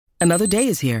Another day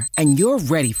is here, and you're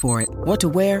ready for it. What to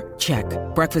wear? Check.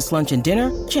 Breakfast, lunch, and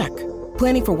dinner? Check.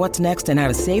 Planning for what's next and how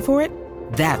to save for it?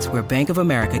 That's where Bank of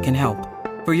America can help.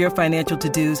 For your financial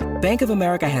to-dos, Bank of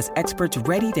America has experts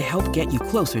ready to help get you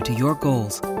closer to your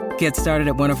goals. Get started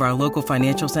at one of our local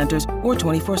financial centers or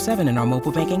 24/7 in our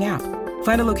mobile banking app.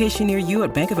 Find a location near you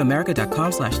at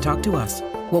bankofamerica.com/talktous.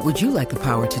 What would you like the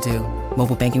power to do?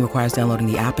 Mobile banking requires downloading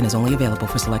the app and is only available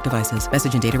for select devices.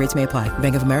 Message and data rates may apply.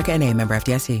 Bank of America N.A., member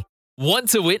FDIC. Want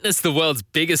to witness the world's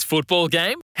biggest football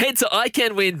game? Head to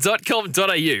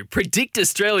iCanWin.com.au, predict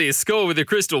Australia's score with a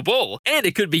crystal ball, and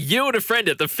it could be you and a friend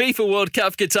at the FIFA World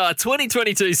Cup Qatar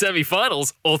 2022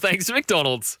 semi-finals, all thanks to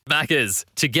McDonald's. Maccas,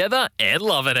 together and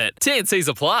loving it. TNCs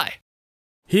apply.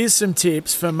 Here's some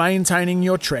tips for maintaining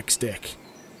your Trex deck.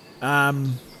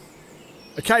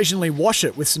 Occasionally wash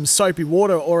it with some soapy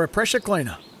water or a pressure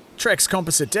cleaner. Trex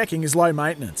composite decking is low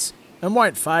maintenance and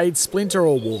won't fade, splinter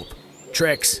or warp.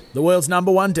 Trex, the world's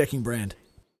 #1 decking brand.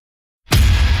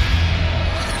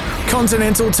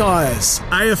 Continental Tires,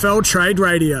 AFL Trade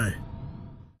Radio.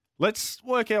 Let's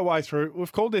work our way through.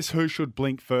 We've called this Who Should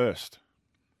Blink First.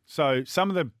 So some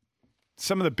of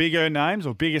the bigger names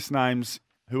or biggest names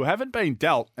who haven't been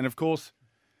dealt, and of course,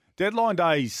 deadline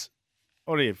days,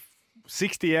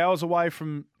 60 hours away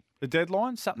from the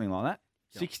deadline, something like that.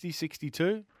 Yep. 60,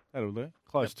 62, that'll do.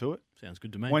 Close to it. Sounds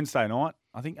good to me. Wednesday night,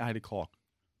 I think 8 o'clock.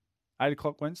 8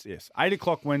 o'clock Wednesday? Yes. 8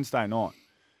 o'clock Wednesday night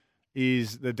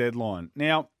is the deadline.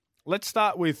 Now, let's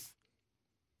start with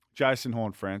Jason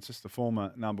Horne-Francis, the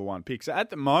former #1 pick. So at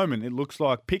the moment, it looks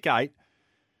like pick 8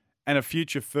 and a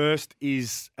future first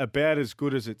is about as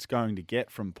good as it's going to get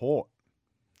from Port.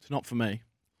 It's not for me.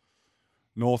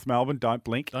 North Melbourne, don't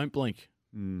blink. Don't blink.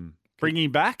 Bring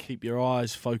him back. Keep your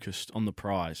eyes focused on the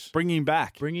prize. Bring him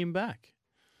back. Bring him back.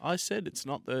 I said it's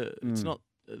not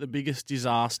the biggest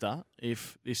disaster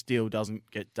if this deal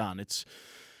doesn't get done. It's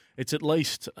at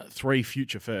least three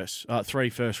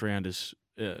first rounders,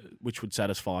 which would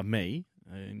satisfy me.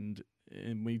 And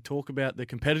we talk about the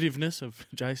competitiveness of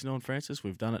Jason Horne-Francis.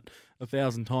 We've done it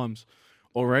 1,000 times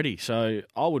already. So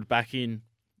I would back in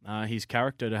his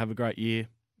character to have a great year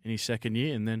in his second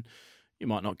year, and then you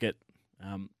might not get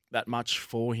that much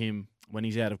for him when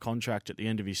he's out of contract at the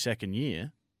end of his second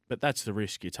year. But that's the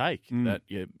risk you take, that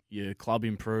your club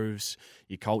improves,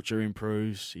 your culture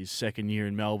improves. His second year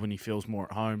in Melbourne, he feels more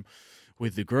at home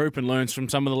with the group and learns from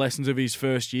some of the lessons of his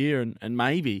first year. And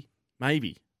maybe,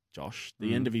 Josh,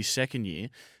 the end of his second year,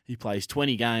 he plays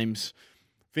 20 games,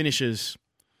 finishes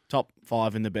top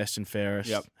 5 in the best and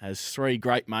fairest, has 3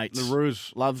 great mates. The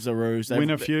Roos. Loves the Roos. Win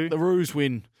a few. The Roos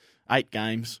win 8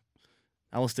 games.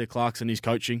 Alistair Clarkson is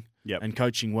coaching and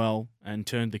coaching well and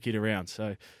turned the kid around.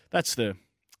 So that's the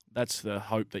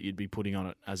hope that you'd be putting on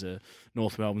it as a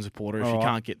North Melbourne supporter if you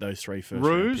can't get those 3 first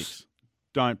round picks.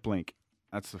 Don't blink.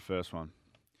 That's the first one.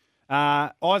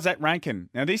 Isaac Rankin.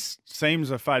 Now, this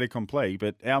seems a fait accompli,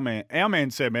 but our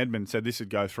man Sam Edmund said this would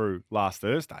go through last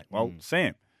Thursday. Well,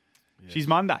 Sam, she's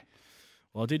Monday.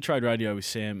 Well, I did trade radio with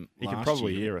Sam He last could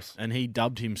probably year, hear us. and he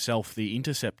dubbed himself the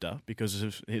Interceptor because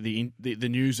of the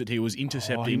news that he was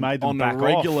intercepting made them on back a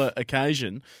regular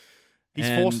occasion. He's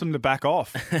forced them to back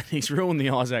off. He's ruined the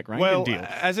Isaac Rankin deal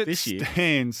as it this year.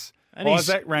 stands, And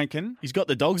Isaac Rankin. He's got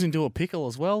the Dogs into a pickle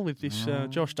as well with this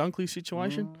Josh Dunkley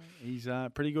situation. He's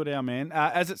pretty good, our man.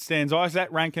 As it stands, Isaac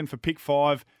Rankin for pick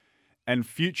 5 and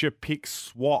future pick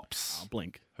swaps.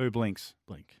 Blink. Who blinks?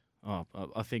 Blink. Oh,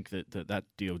 I think that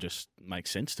deal just makes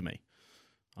sense to me.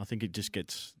 I think it just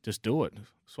do it.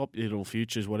 Swap your little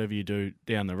futures, whatever you do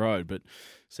down the road, but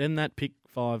send that pick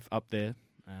 5 up there.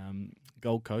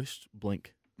 Gold Coast,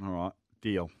 blink. All right,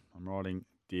 deal. I'm writing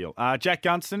deal. Jack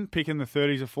Gunston picking the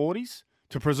 30s or 40s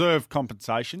to preserve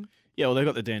compensation. Yeah, well, they've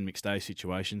got the Dan McStay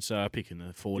situation, so picking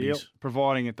the 40s. Deal,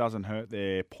 providing it doesn't hurt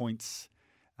their points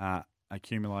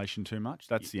accumulation too much.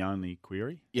 That's the only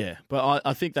query. Yeah, but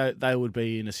I think they would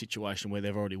be in a situation where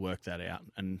they've already worked that out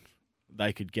and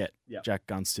they could get Jack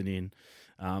Gunston in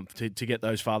to get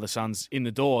those father-sons in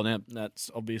the door. Now, that's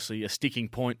obviously a sticking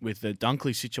point with the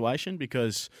Dunkley situation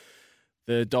because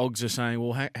the Dogs are saying,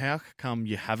 well, how come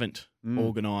you haven't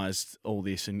organised all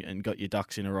this and got your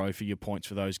ducks in a row for your points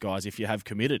for those guys if you have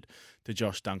committed to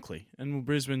Josh Dunkley? And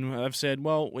Brisbane have said,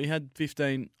 well, we had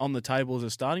 15 on the table as a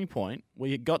starting point.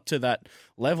 We got to that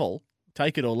level,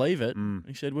 take it or leave it.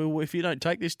 He said, well, if you don't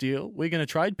take this deal, we're going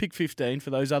to trade pick 15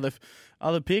 for those other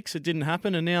picks. It didn't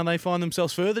happen, and now they find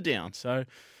themselves further down. So,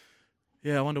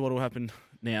 yeah, I wonder what will happen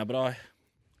now. But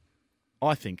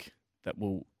I think that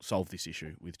will solve this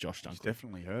issue with Josh Dunkley. He's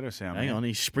definitely hurt us, our Hang man. on,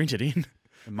 he sprinted in.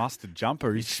 The mustard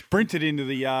jumper. He sprinted into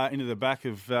the back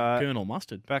of Colonel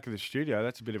Mustard. back of the studio.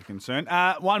 That's a bit of a concern.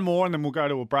 One more, and then we'll go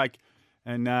to a break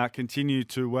and continue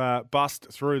to bust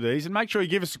through these. And make sure you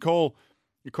give us a call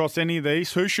across any of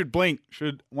these. Who should blink?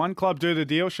 Should one club do the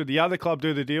deal? Should the other club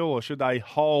do the deal? Or should they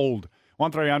hold?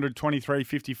 1300 23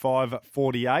 55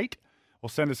 48. Or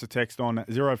send us a text on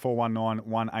 0419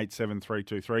 187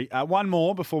 323. One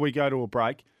more before we go to a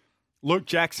break. Luke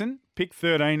Jackson, pick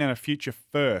 13 and a future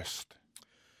first.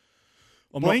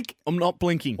 Blink? I'm not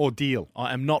blinking. Or deal?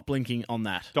 I am not blinking on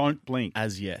that. Don't blink.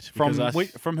 As yet. From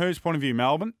From whose point of view?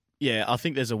 Melbourne? Yeah, I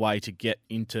think there's a way to get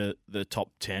into the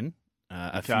top 10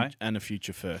 and a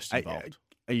future first involved.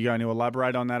 Are you going to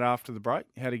elaborate on that after the break?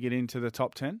 How to get into the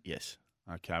top 10? Yes.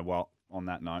 Okay, well, on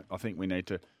that note, I think we need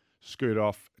to scoot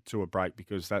off to a break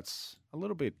because that's a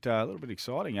little bit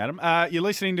exciting, Adam. You're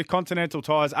listening to Continental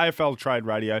Tires, AFL Trade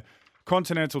Radio.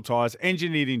 Continental Tires,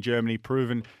 engineered in Germany,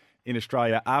 proven in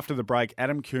Australia. After the break,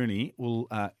 Adam Cooney will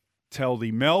tell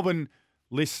the Melbourne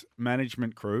list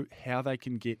management crew how they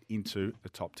can get into the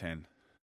top 10.